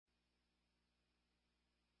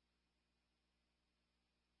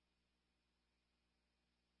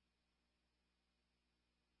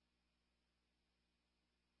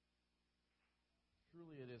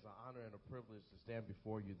Truly, it is an honor and a privilege to stand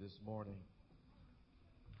before you this morning.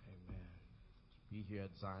 Amen. To be here at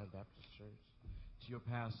Zion Baptist Church, to your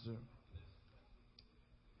pastor,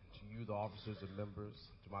 and to you, the officers and members,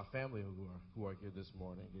 to my family who are here this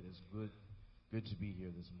morning. It is good to be here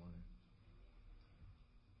this morning.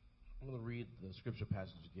 I'm going to read the scripture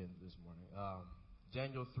passage again this morning.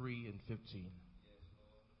 Daniel 3:15.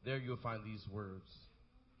 There you'll find these words.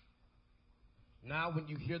 Now when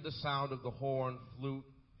you hear the sound of the horn, flute,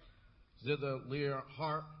 zither, lyre,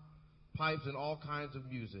 harp, pipes, and all kinds of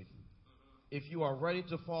music, if you are ready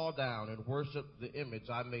to fall down and worship the image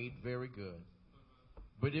I made, very good.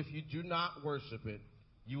 But if you do not worship it,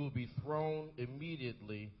 you will be thrown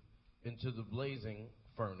immediately into the blazing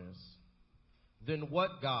furnace. Then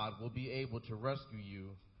what God will be able to rescue you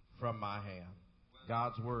from my hand?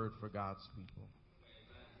 God's word for God's people.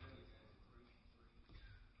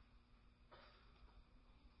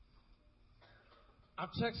 Our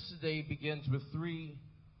text today begins with three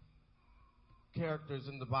characters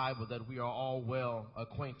in the Bible that we are all well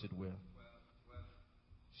acquainted with.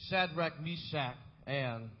 Shadrach, Meshach,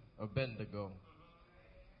 and Abednego.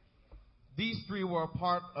 These three were a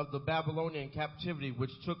part of the Babylonian captivity which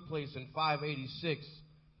took place in 586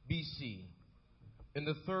 BC, in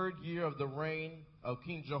the third year of the reign of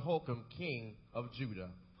King Jehoiakim, king of Judah.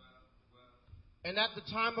 And at the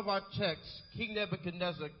time of our text, King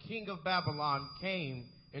Nebuchadnezzar, king of Babylon, came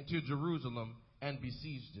into Jerusalem and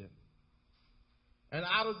besieged it. And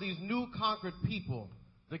out of these new conquered people,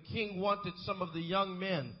 the king wanted some of the young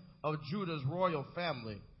men of Judah's royal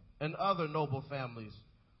family and other noble families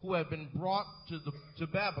who had been brought to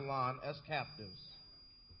Babylon as captives.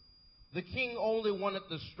 The king only wanted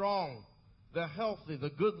the strong, the healthy, the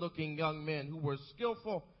good-looking young men who were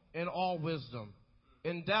skillful in all wisdom,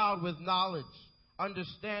 endowed with knowledge,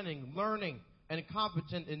 understanding, learning, and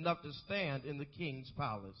competent enough to stand in the king's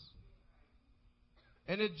palace.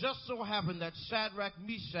 And it just so happened that Shadrach,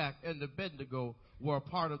 Meshach, and Abednego were a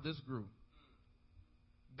part of this group.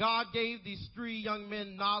 God gave these three young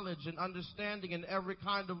men knowledge and understanding in every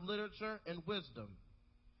kind of literature and wisdom.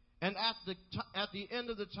 And at the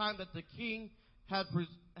end of the time that the king had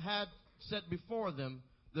set before them,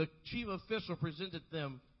 the chief official presented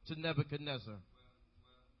them to Nebuchadnezzar.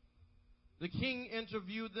 The king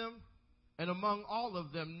interviewed them, and among all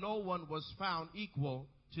of them, no one was found equal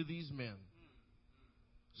to these men.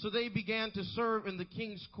 So they began to serve in the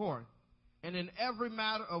king's court, and in every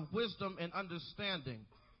matter of wisdom and understanding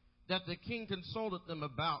that the king consulted them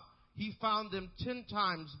about, he found them 10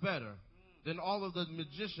 times better than all of the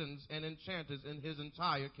magicians and enchanters in his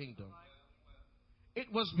entire kingdom. It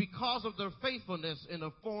was because of their faithfulness in a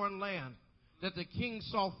foreign land that the king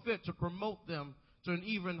saw fit to promote them to an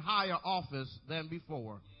even higher office than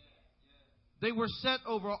before. They were set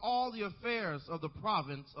over all the affairs of the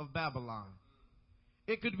province of Babylon.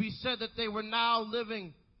 It could be said that they were now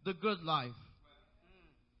living the good life.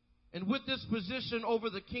 And with this position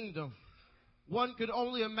over the kingdom, one could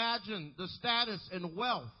only imagine the status and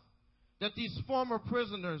wealth that these former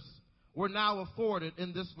prisoners were now afforded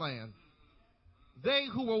in this land. They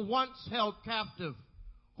who were once held captive,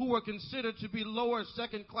 who were considered to be lower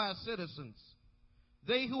second-class citizens,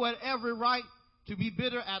 they who had every right to be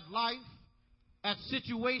bitter at life, at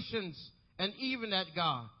situations, and even at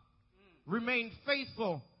God, remained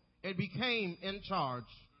faithful and became in charge.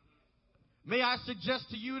 May I suggest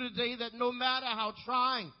to you today that no matter how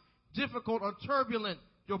trying, difficult, or turbulent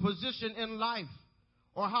your position in life,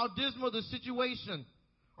 or how dismal the situation,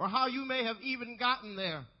 or how you may have even gotten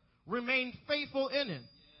there, remain faithful in it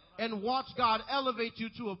and watch God elevate you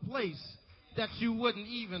to a place that you wouldn't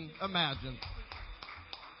even imagine.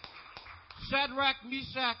 Shadrach,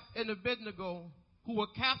 Meshach, and Abednego, who were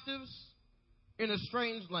captives in a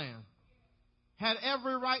strange land, had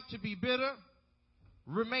every right to be bitter,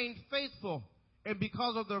 remained faithful, and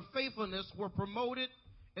because of their faithfulness were promoted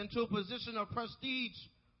into a position of prestige,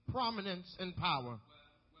 prominence, and power.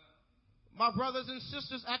 My brothers and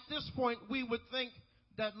sisters, at this point, we would think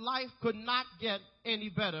that life could not get any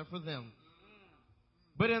better for them.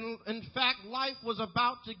 But in fact, life was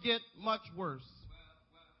about to get much worse.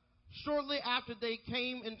 Shortly after they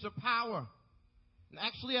came into power, and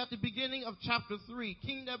actually at the beginning of chapter 3,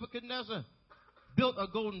 King Nebuchadnezzar built a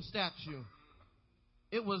golden statue.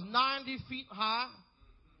 It was 90 feet high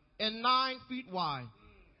and 9 feet wide.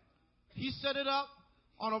 He set it up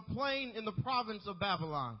on a plain in the province of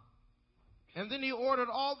Babylon. And then he ordered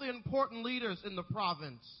all the important leaders in the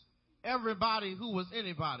province, everybody who was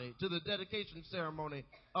anybody, to the dedication ceremony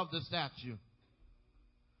of the statue.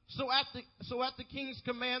 So at the king's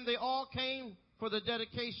command, they all came for the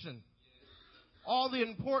dedication. All the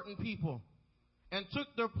important people. and took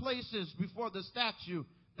their places before the statue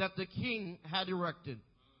that the king had erected.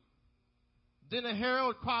 Then a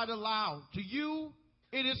herald cried aloud, "To you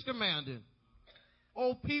it is commanded,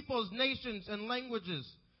 O peoples, nations, and languages,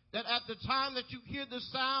 that at the time that you hear the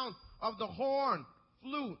sound of the horn,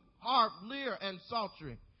 flute, harp, lyre, and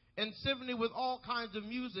psaltery, and symphony with all kinds of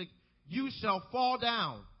music, you shall fall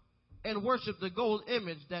down and worship the gold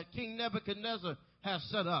image that King Nebuchadnezzar has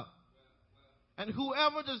set up. And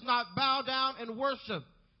whoever does not bow down and worship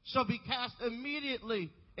shall be cast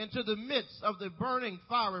immediately into the midst of the burning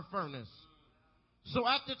fiery furnace." So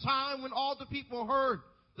at the time when all the people heard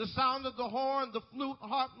the sound of the horn, the flute,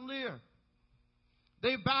 harp, and lyre,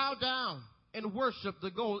 they bowed down and worshiped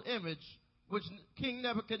the gold image which King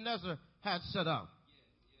Nebuchadnezzar had set up.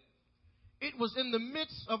 It was in the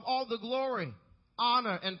midst of all the glory,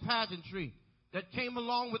 honor, and pageantry that came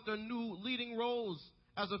along with their new leading roles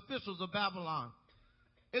as officials of Babylon.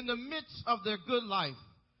 In the midst of their good life,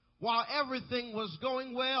 while everything was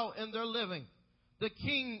going well in their living, the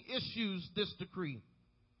king issues this decree.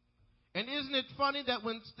 And isn't it funny that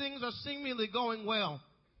when things are seemingly going well,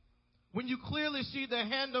 when you clearly see the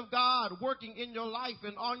hand of God working in your life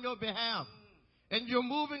and on your behalf, and you're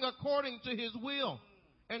moving according to his will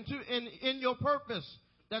and in your purpose,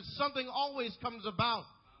 that something always comes about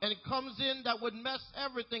and it comes in that would mess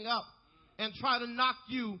everything up and try to knock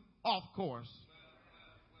you off course.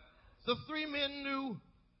 The three men knew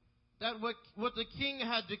that what the king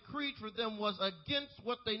had decreed for them was against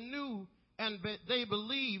what they knew and they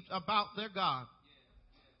believed about their God.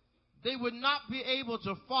 They would not be able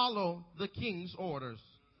to follow the king's orders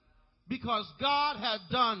because God had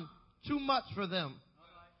done too much for them.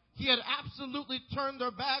 He had absolutely turned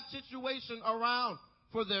their bad situation around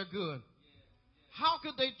for their good. How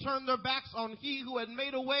could they turn their backs on he who had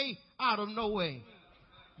made a way out of no way,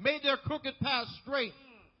 made their crooked path straight?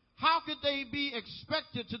 How could they be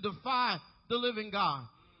expected to defy the living God?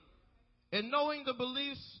 And knowing the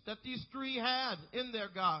beliefs that these three had in their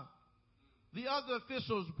God, the other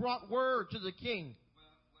officials brought word to the king,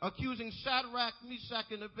 accusing Shadrach,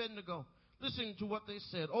 Meshach, and Abednego. Listen to what they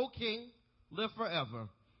said. "O king, live forever.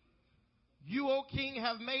 You, O king,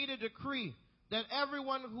 have made a decree that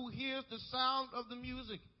everyone who hears the sound of the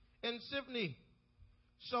music and symphony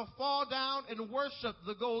shall fall down and worship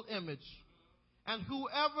the gold image. And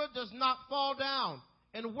whoever does not fall down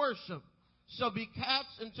and worship shall be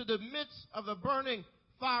cast into the midst of a burning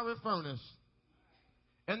fiery furnace.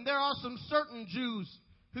 And there are some certain Jews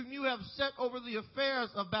whom you have set over the affairs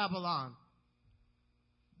of Babylon.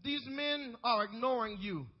 These men are ignoring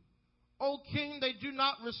you. O king, they do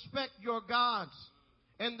not respect your gods,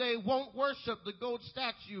 and they won't worship the gold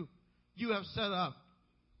statue you have set up."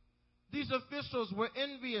 These officials were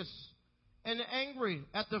envious and angry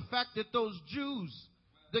at the fact that those Jews,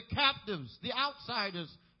 the captives, the outsiders,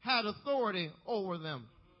 had authority over them.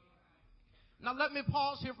 Now let me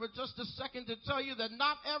pause here for just a second to tell you that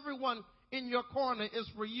not everyone in your corner is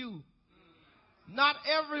for you. Not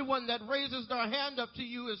everyone that raises their hand up to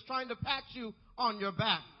you is trying to pat you on your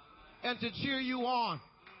back and to cheer you on.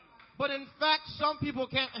 But in fact, some people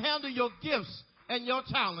can't handle your gifts and your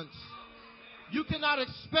talents. You cannot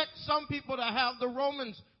expect some people to have the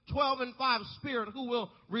Romans 12:5 spirit, who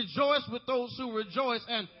will rejoice with those who rejoice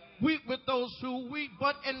and weep with those who weep.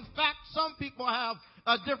 But in fact, some people have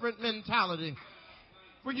a different mentality.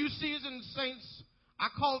 For you seasoned saints, I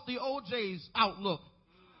call it the OJ's outlook.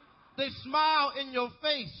 They smile in your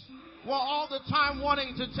face while all the time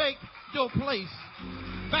wanting to take your place.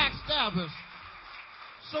 Backstabbers.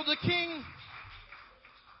 So the king,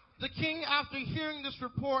 after hearing this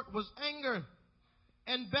report, was angered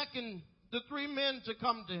and beckoned the three men to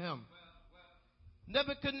come to him.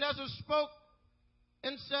 Nebuchadnezzar spoke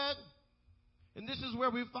and said, and this is where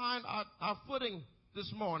we find our footing this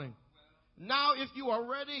morning. "Now if you are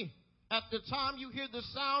ready, at the time you hear the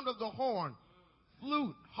sound of the horn,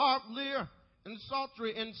 flute, harp, lyre, and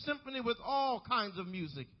psaltery, and symphony with all kinds of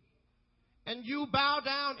music, and you bow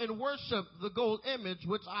down and worship the gold image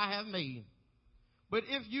which I have made. But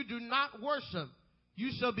if you do not worship,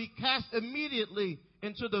 you shall be cast immediately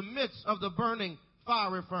into the midst of the burning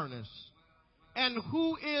fiery furnace. And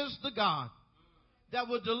who is the God that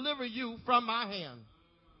will deliver you from my hand?"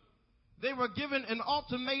 They were given an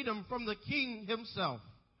ultimatum from the king himself.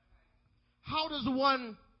 How does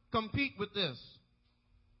one compete with this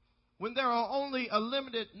when there are only a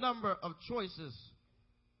limited number of choices?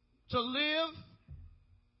 To live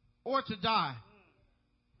or to die.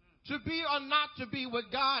 To be or not to be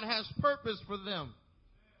what God has purposed for them.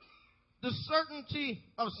 The certainty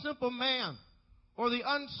of simple man or the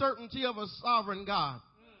uncertainty of a sovereign God.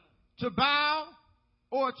 To bow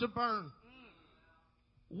or to burn.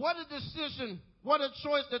 What a decision, what a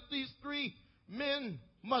choice that these three men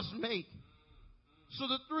must make. So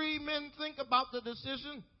the three men think about the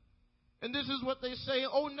decision, and this is what they say: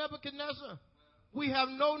 "O Nebuchadnezzar, we have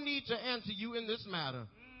no need to answer you in this matter.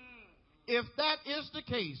 If that is the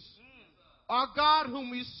case, our God whom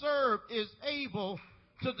we serve is able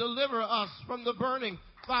to deliver us from the burning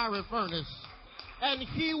fiery furnace, and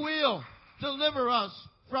he will deliver us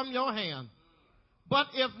from your hand. But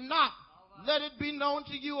if not, let it be known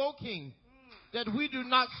to you, O king, that we do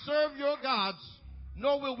not serve your gods,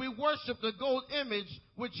 nor will we worship the gold image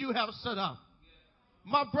which you have set up."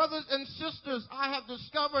 My brothers and sisters, I have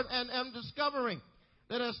discovered and am discovering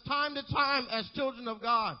that as time to time, as children of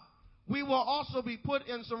God, we will also be put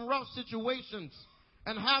in some rough situations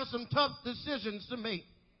and have some tough decisions to make.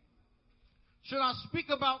 Should I speak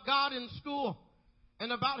about God in school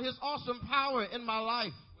and about his awesome power in my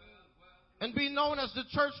life and be known as the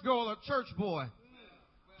church girl or church boy?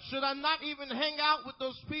 Should I not even hang out with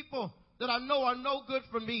those people that I know are no good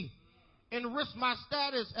for me and risk my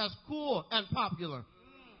status as cool and popular?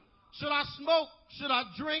 Should I smoke? Should I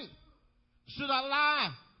drink? Should I lie?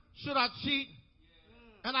 Should I cheat?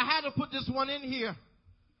 And I had to put this one in here.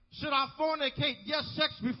 Should I fornicate? Yes,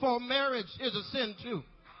 sex before marriage is a sin too.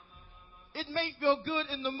 It may feel good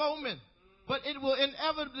in the moment, but it will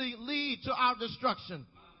inevitably lead to our destruction.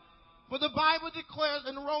 For the Bible declares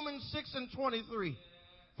in Romans 6:23,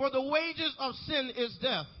 "For the wages of sin is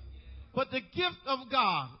death, but the gift of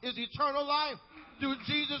God is eternal life through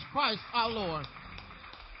Jesus Christ our Lord."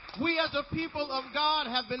 We as a people of God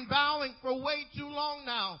have been bowing for way too long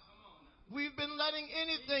now. We've been letting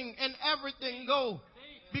anything and everything go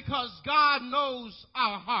because God knows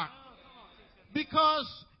our heart.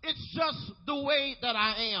 Because it's just the way that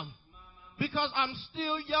I am. Because I'm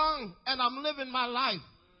still young and I'm living my life.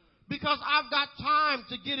 Because I've got time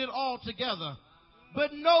to get it all together.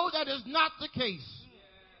 But no, that is not the case.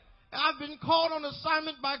 I've been called on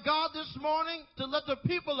assignment by God this morning to let the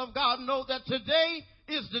people of God know that today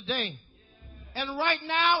is the day. And right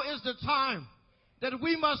now is the time that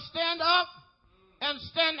we must stand up and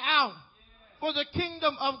stand out. For the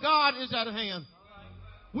kingdom of God is at hand.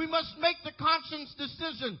 We must make the conscious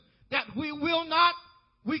decision that we will not,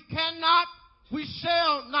 we cannot, we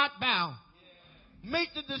shall not bow.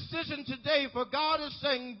 Make the decision today, for God is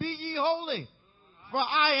saying, "Be ye holy, for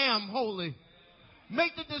I am holy."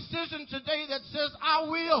 Make the decision today that says, "I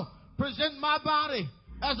will present my body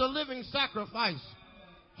as a living sacrifice,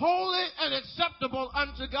 holy and acceptable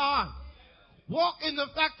unto God." Walk in the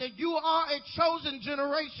fact that you are a chosen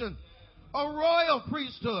generation, a royal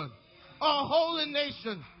priesthood, a holy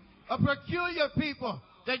nation, a peculiar people,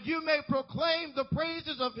 that you may proclaim the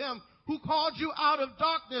praises of him who called you out of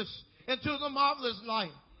darkness into the marvelous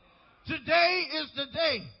light. Today is the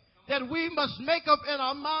day that we must make up in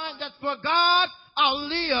our mind that for God I'll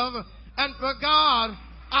live and for God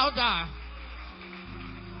I'll die.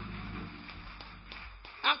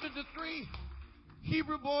 After the three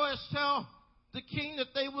Hebrew boys tell the king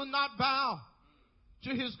that they will not bow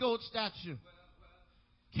to his gold statue,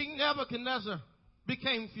 King Nebuchadnezzar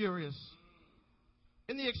became furious.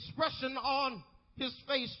 And the expression on his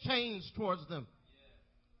face changed towards them.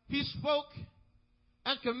 He spoke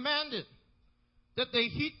and commanded that they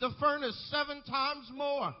heat the furnace 7 times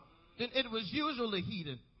more than it was usually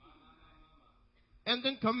heated. And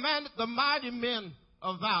then commanded the mighty men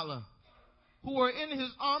of valor who were in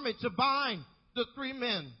his army to bind the 3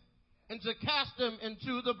 men and to cast them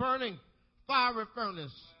into the burning fiery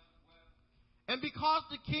furnace. And because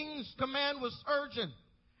the king's command was urgent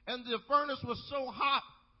and the furnace was so hot,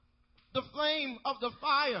 the flame of the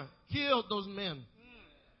fire killed those men.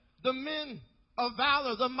 The men of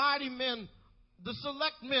valor, the mighty men, the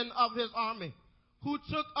select men of his army, who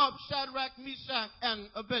took up Shadrach, Meshach, and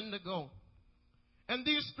Abednego. And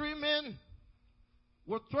these 3 men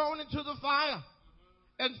were thrown into the fire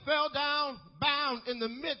and fell down bound in the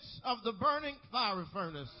midst of the burning fiery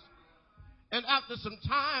furnace. And after some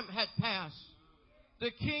time had passed,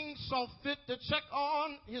 the king saw fit to check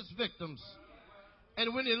on his victims.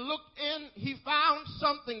 And when he looked in, he found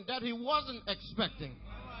something that he wasn't expecting.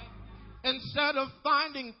 Instead of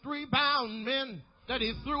finding 3 bound men that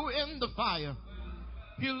he threw in the fire,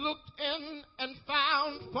 he looked in and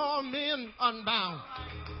found 4 men unbound.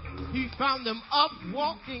 He found them up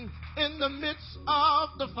walking in the midst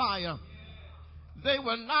of the fire. They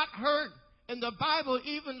were not hurt. And the Bible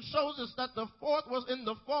even shows us that the 4th was in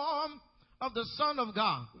the form of the Son of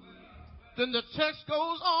God. Then the text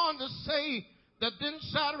goes on to say that then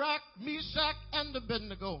Shadrach, Meshach, and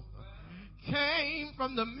Abednego came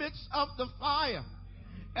from the midst of the fire.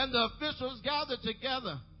 And the officials gathered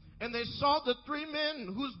together And they saw the three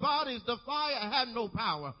men whose bodies the fire had no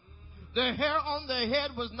power. The hair on their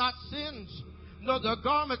head was not singed, nor their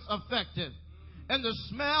garments affected. And the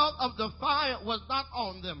smell of the fire was not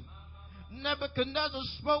on them. Nebuchadnezzar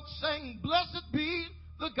spoke, saying, Blessed be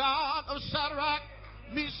the God of Shadrach,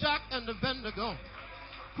 Meshach, and Abednego,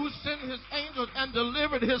 who sent his angels and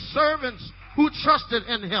delivered his servants who trusted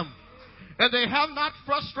in him. And they have not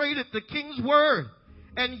frustrated the king's word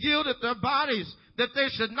and yielded their bodies, that they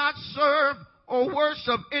should not serve or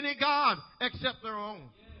worship any god except their own.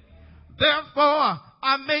 Therefore,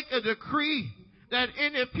 I make a decree that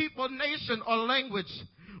any people, nation, or language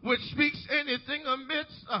which speaks anything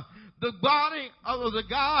amidst the body of the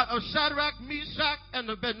God of Shadrach, Meshach, and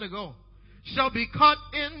Abednego shall be cut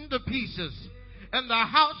into pieces, and the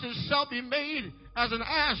houses shall be made as an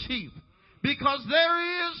ash heap, because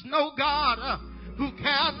there is no God who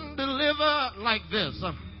can deliver like this.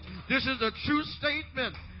 This is a true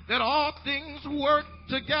statement that all things work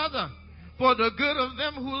together for the good of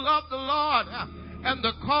them who love the Lord and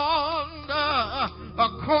the called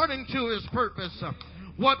according to his purpose.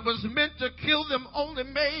 What was meant to kill them only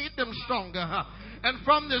made them stronger. And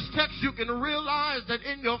from this text you can realize that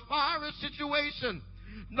in your fiery situation,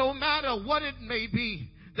 no matter what it may be,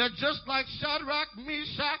 that just like Shadrach,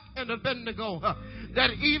 Meshach, and Abednego,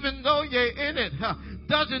 that even though you're in it,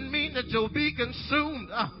 doesn't mean that you'll be consumed.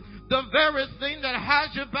 The very thing that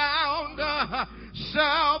has you bound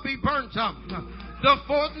shall be burnt up. The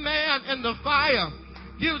fourth man in the fire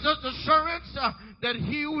gives us assurance that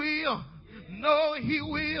he will. No, he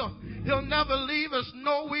will. He'll never leave us,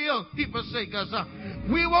 nor will he forsake us.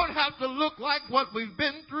 We won't have to look like what we've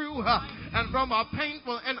been through. And from our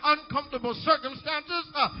painful and uncomfortable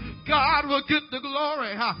circumstances, God will get the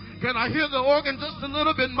glory. Can I hear the organ just a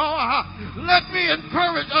little bit more? Let me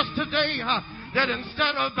encourage us today that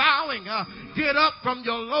instead of bowing, get up from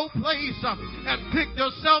your low place and pick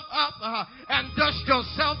yourself up and dust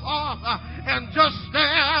yourself off and just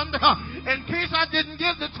stand. In case I didn't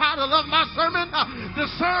give the title of my sermon, the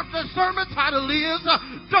sermon title is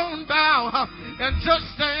Don't Bow, and just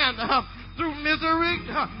stand through misery,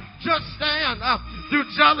 just stand through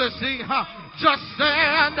jealousy, just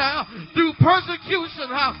stand through persecution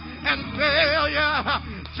and failure,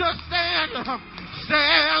 just stand.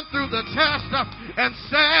 Stand through the test and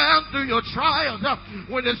stand through your trials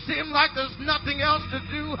when it seems like there's nothing else to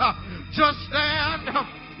do. Just stand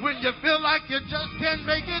when you feel like you just can't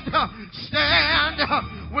make it. Stand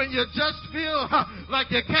when you just feel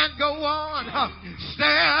like you can't go on.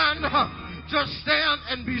 Stand. Just stand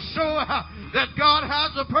and be sure that God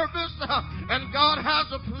has a purpose and God has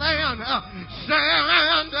a plan.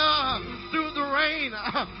 Stand through the rain.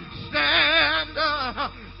 Stand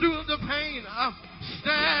through the pain.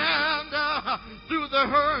 Stand through the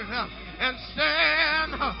hurt and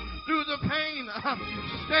stand through the pain.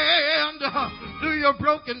 Stand through your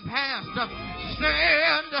broken past.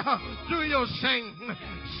 Stand through your shame.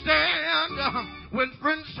 Stand when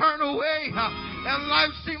friends turn away and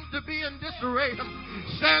life seems to be in disarray.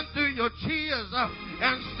 Stand through your tears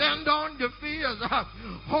and stand on your fears.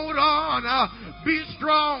 Hold on, be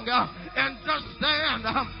strong, and just stand.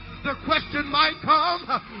 The question might come,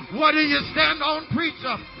 what do you stand on,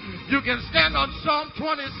 preacher? You can stand on Psalm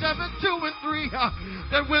 27, 2 and 3,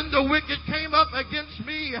 that when the wicked came up against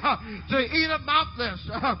me to eat up my flesh,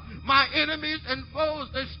 my enemies and foes,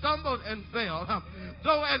 they stumbled and fell.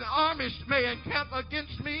 Though an army may encamp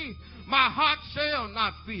against me, my heart shall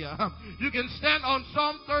not fear. You can stand on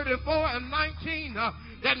Psalm 34 and 19,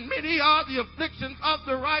 that many are the afflictions of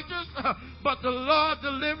the righteous, but the Lord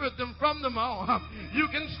delivered them from them all. You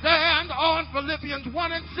can stand on Philippians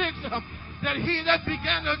 1 and 6, that he that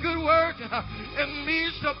began a good work in me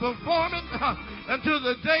shall perform it until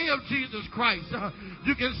the day of Jesus Christ.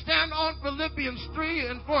 You can stand on Philippians 3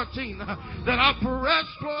 and 14, that I press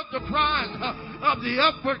toward the prize of the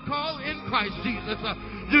upward call in Christ Jesus.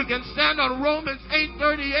 You can stand on Romans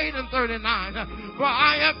 8:38 and 39, for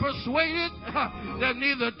I am persuaded that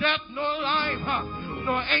neither death nor life,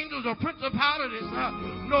 nor angels or principalities,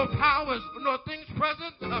 nor powers, nor things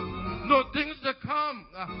present, nor things to come,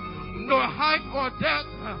 nor height or depth,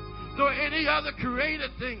 nor any other created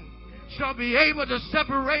thing shall be able to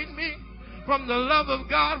separate me from the love of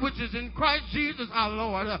God which is in Christ Jesus our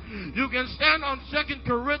Lord. You can stand on 2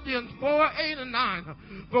 Corinthians 4, 8 and 9.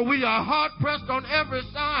 For we are hard pressed on every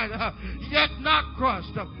side, yet not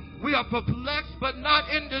crushed. We are perplexed, but not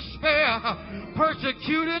in despair.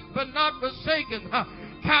 Persecuted, but not forsaken.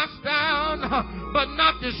 Cast down, but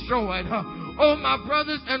not destroyed. Oh, my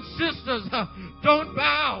brothers and sisters, don't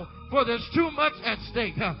bow, for there's too much at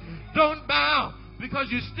stake. Don't bow, because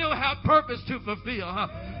you still have purpose to fulfill.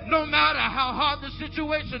 No matter how hard the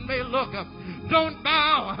situation may look, don't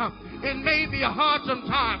bow. It may be hard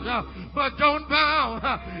sometimes, but don't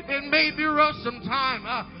bow. It may be rough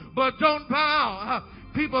sometimes, but don't bow.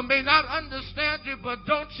 People may not understand you, but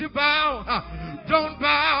don't you bow. Don't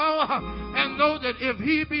bow. And know that if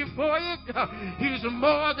he be for you, he's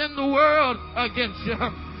more than the world against you.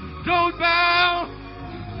 Don't bow.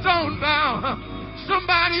 Don't bow.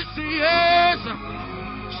 Somebody say yes.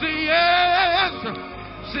 Say yes.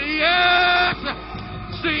 Say yes.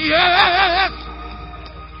 Say yes.